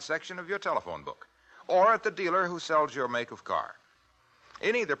classified section of your telephone book, or at the dealer who sells your make of car.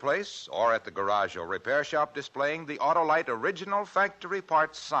 In either place or at the garage or repair shop displaying the Autolite Original Factory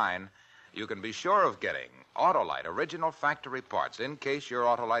Parts sign, you can be sure of getting Autolite Original Factory Parts in case your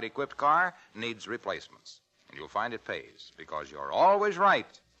Autolite-equipped car needs replacements. And you'll find it pays because you're always right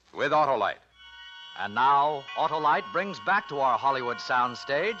with Autolite. And now, Autolite brings back to our Hollywood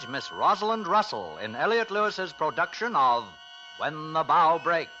soundstage Miss Rosalind Russell in Elliot Lewis's production of When the Bow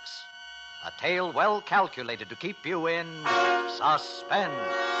Breaks, a tale well calculated to keep you in suspense.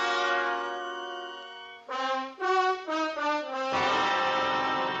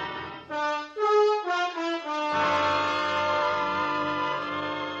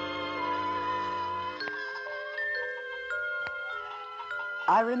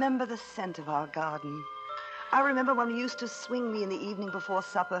 I remember the scent of our garden. I remember when we used to swing me in the evening before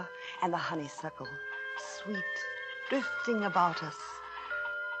supper, and the honeysuckle, sweet, drifting about us.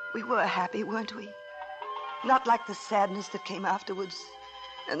 We were happy, weren't we? Not like the sadness that came afterwards,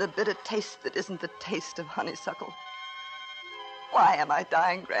 and the bitter taste that isn't the taste of honeysuckle. Why am I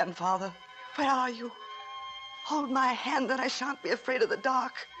dying, Grandfather? Where are you? Hold my hand that I shan't be afraid of the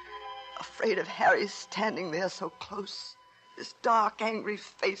dark. Afraid of Harry standing there so close. This dark, angry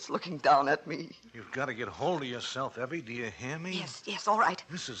face looking down at me. You've got to get hold of yourself, Evie. Do you hear me? Yes, all right.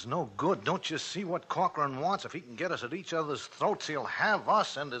 This is no good. Don't you see what Corcoran wants? If he can get us at each other's throats, he'll have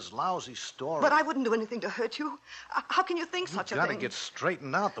us and his lousy story. But I wouldn't do anything to hurt you. How can you think such a thing? You've got to get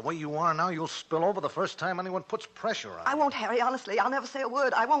straightened out. The way you are now, you'll spill over the first time anyone puts pressure on you. I won't, Harry, honestly. I'll never say a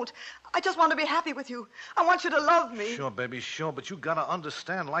word. I won't. I just want to be happy with you. I want you to love me. Sure, baby, sure. But you got to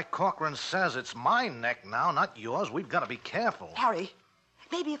understand, like Corcoran says, it's my neck now, not yours. We've got to be careful. Harry,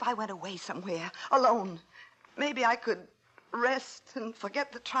 maybe if I went away somewhere, alone, maybe I could rest and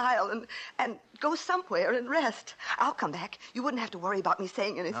forget the trial and go somewhere and rest. I'll come back. You wouldn't have to worry about me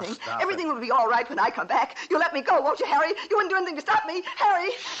saying anything. Everything will be all right when I come back. You'll let me go, won't you, Harry? You wouldn't do anything to stop me.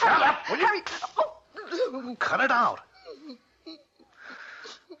 Harry! Shut up, will you? Harry! Oh. Cut it out.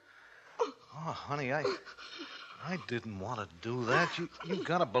 Oh, honey, I didn't want to do that. You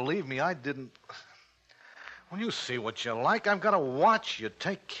got to believe me, I didn't. Well, you see what you like. I've got to watch you,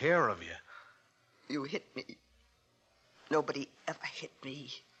 take care of you. You hit me. Nobody ever hit me.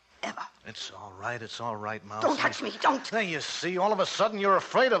 Ever. It's all right, Mouse. Don't touch me, don't. There, you see, all of a sudden you're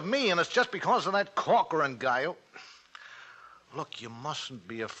afraid of me, and it's just because of that Corcoran guy. Look, you mustn't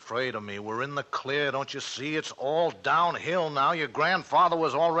be afraid of me. We're in the clear, don't you see? It's all downhill now. Your grandfather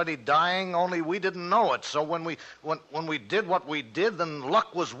was already dying, only we didn't know it. So when we did what we did, then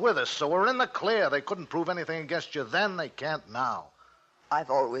luck was with us. So we're in the clear. They couldn't prove anything against you then. They can't now. I've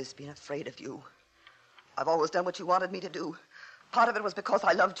always been afraid of you. I've always done what you wanted me to do. Part of it was because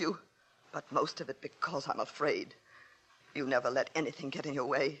I loved you, but most of it because I'm afraid. You never let anything get in your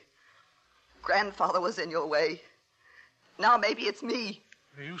way. Grandfather was in your way. Now maybe it's me.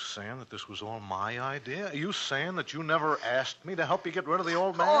 Are you saying that this was all my idea? Are you saying that you never asked me to help you get rid of the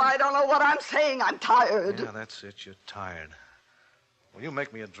old man? Oh, I don't know what I'm saying. I'm tired. Yeah, that's it. You're tired. Well, you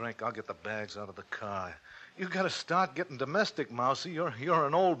make me a drink. I'll get the bags out of the car. You got to start getting domestic, Mousie. You're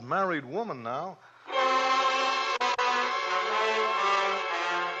an old married woman now.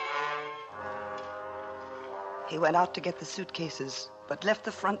 He went out to get the suitcases, but left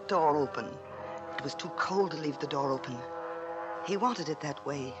the front door open. It was too cold to leave the door open. He wanted it that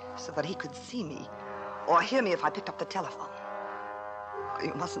way so that he could see me or hear me if I picked up the telephone.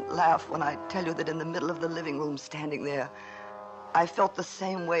 You mustn't laugh when I tell you that in the middle of the living room, standing there, I felt the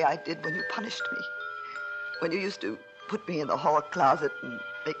same way I did when you punished me. When you used to put me in the hall closet and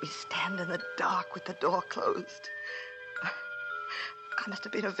make me stand in the dark with the door closed. I must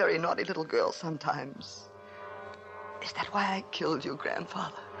have been a very naughty little girl sometimes. Is that why I killed you,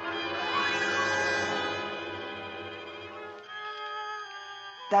 Grandfather?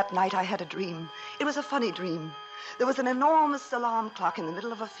 That night I had a dream. It was a funny dream. There was an enormous alarm clock in the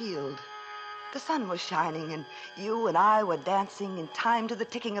middle of a field. The sun was shining, and you and I were dancing in time to the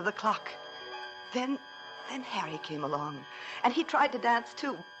ticking of the clock. Then Harry came along, and he tried to dance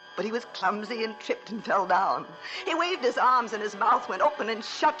too, but he was clumsy and tripped and fell down. He waved his arms, and his mouth went open and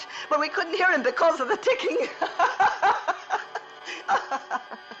shut, but we couldn't hear him because of the ticking.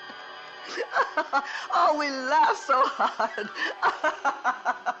 Oh, we laughed so hard.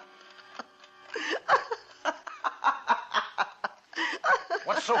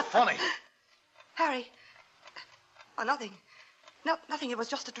 What's so funny? Harry. Oh, nothing. No, nothing. It was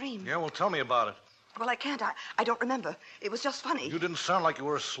just a dream. Yeah, well, tell me about it. Well, I can't. I don't remember. It was just funny. You didn't sound like you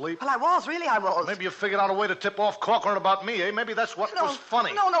were asleep. Well, I was. Really, I was. Maybe you figured out a way to tip off Corcoran about me, eh? Maybe that's what was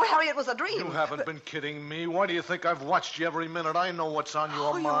funny. No, Harry, it was a dream. You haven't been kidding me. Why do you think I've watched you every minute? I know what's on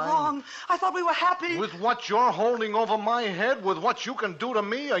your mind. You're wrong. I thought we were happy. With what you're holding over my head? With what you can do to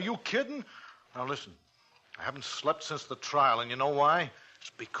me? Are you kidding? Now, listen. I haven't slept since the trial, and you know why?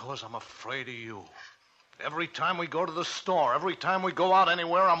 It's because I'm afraid of you. Every time we go to the store, every time we go out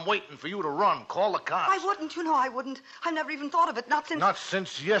anywhere, I'm waiting for you to run. Call the cops. I wouldn't. You know I wouldn't. I never even thought of it. Not since... Not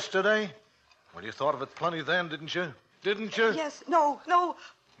since yesterday? Well, you thought of it plenty then, didn't you? Didn't you? Yes. No.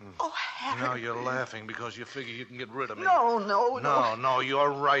 Oh, Harry. Now you're laughing because you figure you can get rid of me. No, you're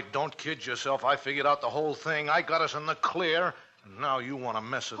right. Don't kid yourself. I figured out the whole thing. I got us in the clear, and now you want to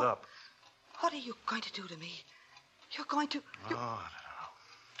mess it up. What are you going to do to me? You're going to... Oh, I don't know.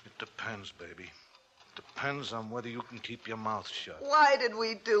 It depends, baby. Depends on whether you can keep your mouth shut. Why did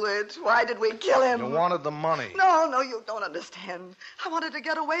we do it? Why did we kill him? You wanted the money. No, you don't understand. I wanted to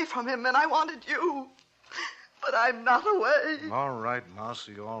get away from him, and I wanted you. But I'm not away. All right,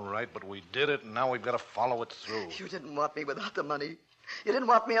 Mousy, all right. But we did it, and now we've got to follow it through. You didn't want me without the money. You didn't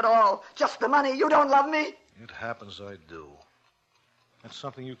want me at all. Just the money. You don't love me. It happens I do. That's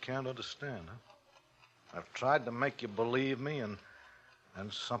something you can't understand, huh? I've tried to make you believe me, and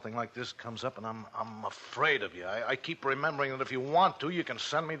something like this comes up, and I'm afraid of you. I keep remembering that if you want to, you can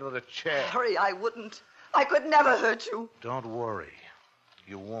send me to the chair. Harry, I wouldn't. I could never hurt you. Don't worry.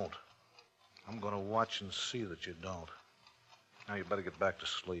 You won't. I'm going to watch and see that you don't. Now you better get back to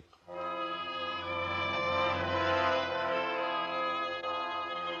sleep.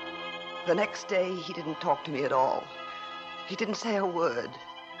 The next day, he didn't talk to me at all. He didn't say a word.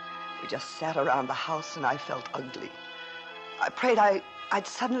 We just sat around the house, and I felt ugly. I prayed I'd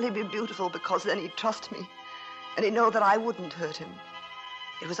suddenly be beautiful because then he'd trust me, and he'd know that I wouldn't hurt him.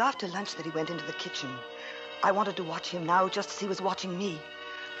 It was after lunch that he went into the kitchen. I wanted to watch him now just as he was watching me.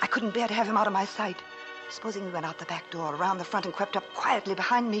 I couldn't bear to have him out of my sight. Supposing he went out the back door, around the front, and crept up quietly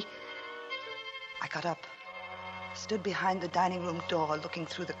behind me. I got up, stood behind the dining room door, looking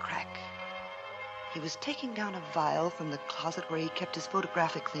through the crack. He was taking down a vial from the closet where he kept his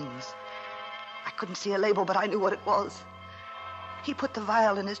photographic things. I couldn't see a label, but I knew what it was. He put the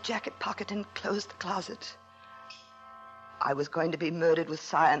vial in his jacket pocket and closed the closet. I was going to be murdered with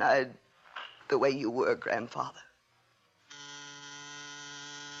cyanide the way you were, Grandfather.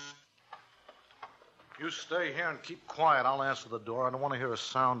 You stay here and keep quiet. I'll answer the door. I don't want to hear a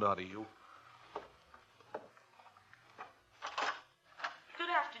sound out of you. Good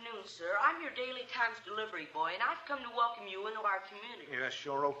afternoon, sir. I'm your Daily Times delivery boy, and I've come to welcome you into our community. Yeah,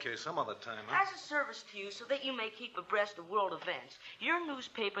 sure, okay. Some other time, huh? As a service to you so that you may keep abreast of world events, your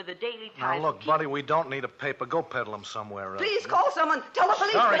newspaper, the Daily Now, Times... look, buddy, we don't need a paper. Go peddle them somewhere else. Please call someone. Tell the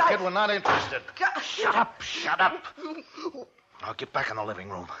police Sorry, that kid, we're not interested. Shut up, shut up. Now, get back in the living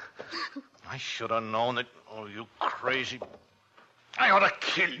room. I should have known that... Oh, you crazy... I ought to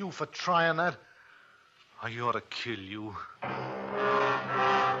kill you for trying that. I ought to kill you.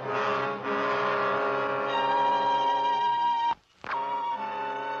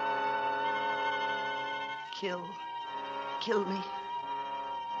 Kill me.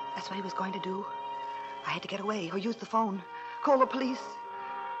 That's what he was going to do. I had to get away or use the phone. Call the police.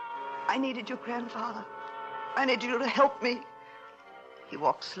 I needed you, Grandfather. I needed you to help me. He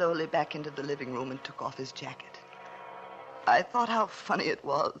walked slowly back into the living room and took off his jacket. I thought how funny it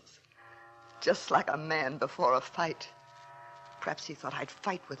was. Just like a man before a fight. Perhaps he thought I'd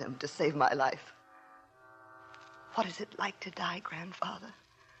fight with him to save my life. What is it like to die, Grandfather?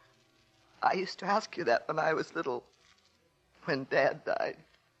 I used to ask you that when I was little, when Dad died.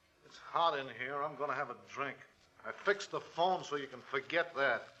 It's hot in here. I'm going to have a drink. I fixed the phone so you can forget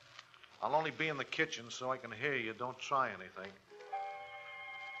that. I'll only be in the kitchen so I can hear you. Don't try anything.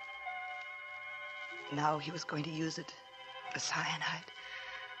 Now he was going to use it. The cyanide.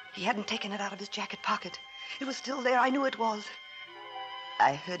 He hadn't taken it out of his jacket pocket. It was still there. I knew it was.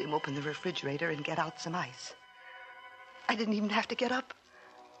 I heard him open the refrigerator and get out some ice. I didn't even have to get up.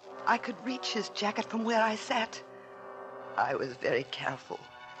 I could reach his jacket from where I sat. I was very careful.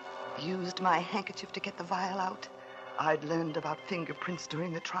 Used my handkerchief to get the vial out. I'd learned about fingerprints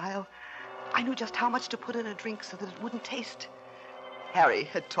during the trial. I knew just how much to put in a drink so that it wouldn't taste. Harry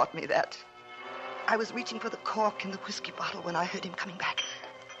had taught me that. I was reaching for the cork in the whiskey bottle when I heard him coming back.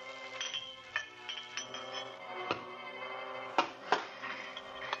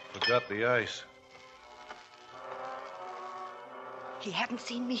 Forgot the ice. He hadn't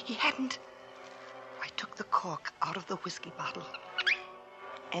seen me. He hadn't. I took the cork out of the whiskey bottle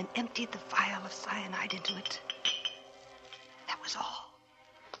and emptied the vial of cyanide into it. That was all.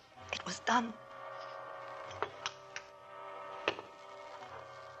 It was done.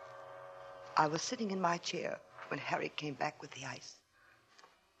 I was sitting in my chair when Harry came back with the ice.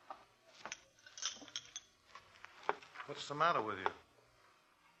 What's the matter with you?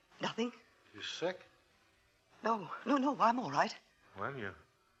 Nothing? You sick? No, I'm all right. Well, you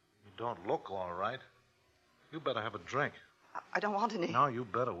don't look all right. You better have a drink. I don't want any. No, you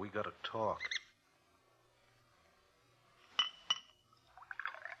better. We gotta talk.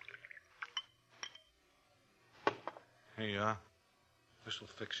 Here you are. This'll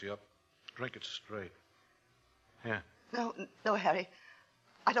fix you up. Drink it straight. Here. No, Harry.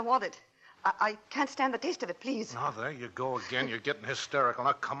 I don't want it. I can't stand the taste of it, please. Now, there you go again. You're getting hysterical.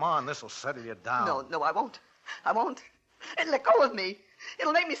 Now, come on. This'll settle you down. No, I won't. I won't. Let go of me.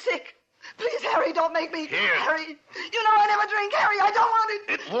 It'll make me sick. Please, Harry, don't make me. Here. Harry, you know I never drink. Harry, I don't want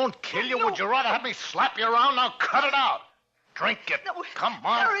it. It won't kill you. No. Would you rather have me slap you around? Now, cut it out. Drink it. No, come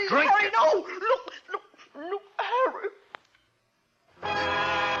on, Harry, drink Harry, it. No. Look, Harry.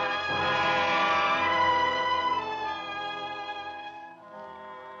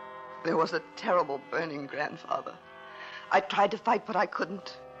 There was a terrible burning, Grandfather. I tried to fight, but I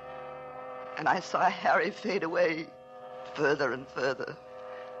couldn't. And I saw Harry fade away further and further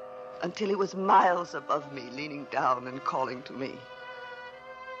until he was miles above me, leaning down and calling to me.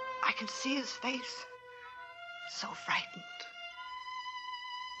 I can see his face, so frightened.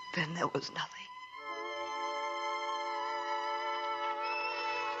 Then there was nothing.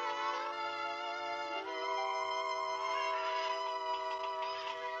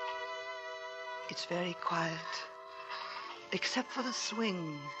 It's very quiet, except for the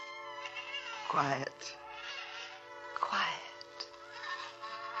swing. Quiet.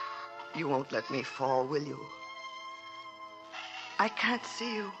 You won't let me fall, will you? I can't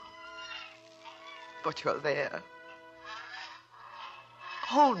see you, but you're there.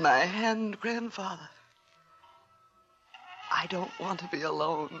 Hold my hand, Grandfather. I don't want to be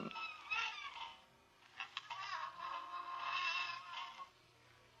alone.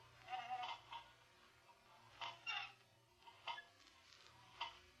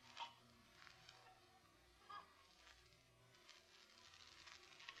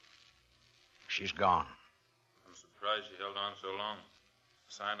 She's gone. I'm surprised she held on so long.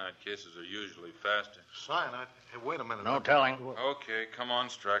 Cyanide cases are usually faster. Cyanide? Hey, wait a minute. No telling. Okay, come on,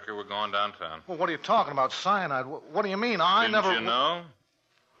 Stryker. We're going downtown. Well, what are you talking about, cyanide? What do you mean? Didn't you know?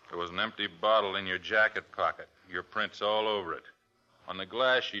 There was an empty bottle in your jacket pocket. Your prints all over it. On the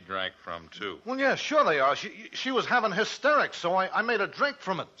glass she drank from, too. Well, yeah, sure they are. She was having hysterics, so I made a drink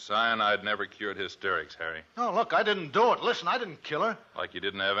from it. Cyanide never cured hysterics, Harry. Oh, look, I didn't do it. Listen, I didn't kill her. Like you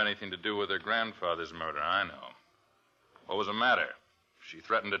didn't have anything to do with her grandfather's murder, I know. What was the matter? She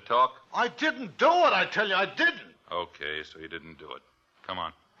threatened to talk? I didn't do it, I tell you, I didn't. Okay, so you didn't do it. Come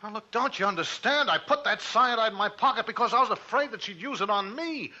on. Now, look, don't you understand? I put that cyanide in my pocket because I was afraid that she'd use it on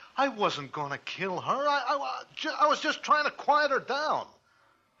me. I wasn't going to kill her. I was just trying to quiet her down.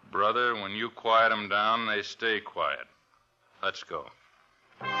 Brother, when you quiet them down, they stay quiet. Let's go.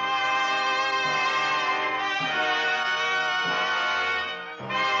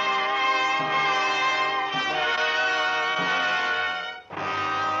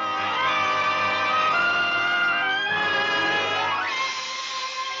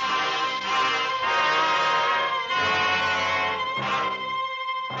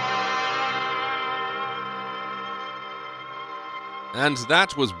 And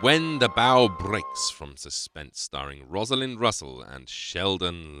that was When the Bow Breaks from Suspense, starring Rosalind Russell and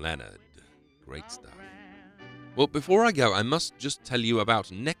Sheldon Leonard. Great stuff. Well, before I go, I must just tell you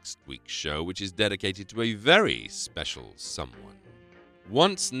about next week's show, which is dedicated to a very special someone.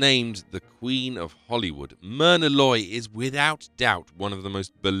 Once named the Queen of Hollywood, Myrna Loy is without doubt one of the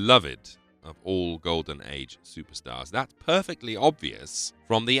most beloved of all Golden Age superstars. That's perfectly obvious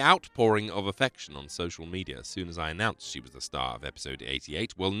from the outpouring of affection on social media as soon as I announced she was the star of episode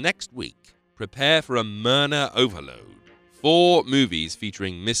 88. Well, next week, prepare for a Myrna overload. 4 movies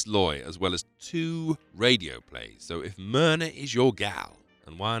featuring Miss Loy, as well as 2 radio plays. So if Myrna is your gal,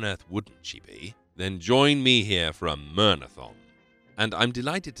 and why on earth wouldn't she be, then join me here for a Myrnathon. And I'm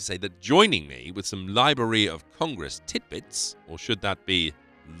delighted to say that joining me with some Library of Congress tidbits, or should that be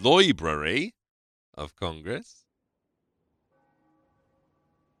Library of Congress?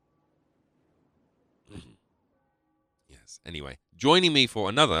 Yes, anyway, joining me for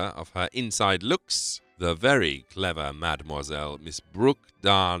another of her inside looks, the very clever Mademoiselle Miss Brooke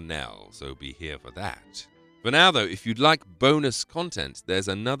Darnell, so be here for that. For now, though, if you'd like bonus content, there's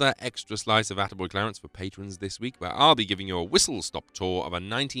another extra slice of Attaboy Clarence for patrons this week, where I'll be giving you a whistle-stop tour of a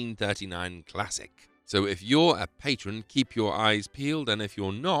 1939 classic. So if you're a patron, keep your eyes peeled, and if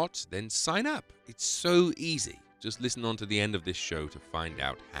you're not, then sign up. It's so easy. Just listen on to the end of this show to find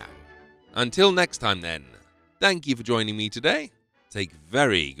out how. Until next time then, thank you for joining me today. Take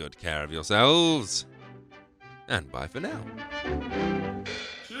very good care of yourselves. And bye for now.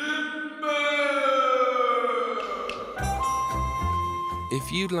 If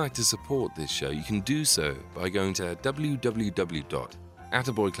you'd like to support this show, you can do so by going to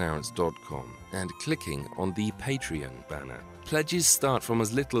www.attaboyclarence.com and clicking on the Patreon banner. Pledges start from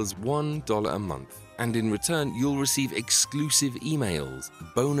as little as $1 a month, and in return you'll receive exclusive emails,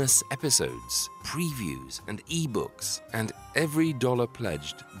 bonus episodes, previews, and ebooks. And every dollar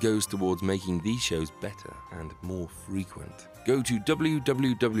pledged goes towards making these shows better and more frequent. Go to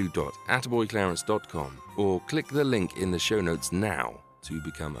www.attaboyclarence.com or click the link in the show notes now to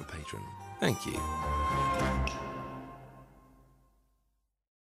become a patron. Thank you.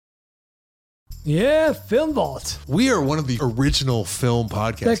 Yeah, Film Vault. We are one of the original film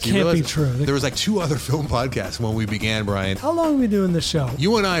podcasts. That can't be true. There was like 2 other film podcasts when we began, Brian. How long have we been doing this show?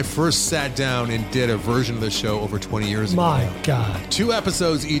 You and I first sat down and did a version of the show over 20 years ago. My God. 2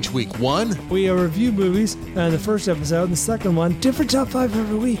 episodes each week. One, we review movies, and the first episode and the second one, different top 5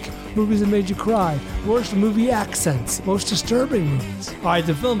 every week. Movies that made you cry. Worst movie accents. Most disturbing movies. All right,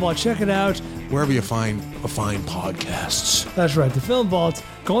 the Film Vault. Check it out. Wherever you find podcasts. That's right. The Film Vault,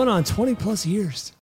 going on 20 plus years.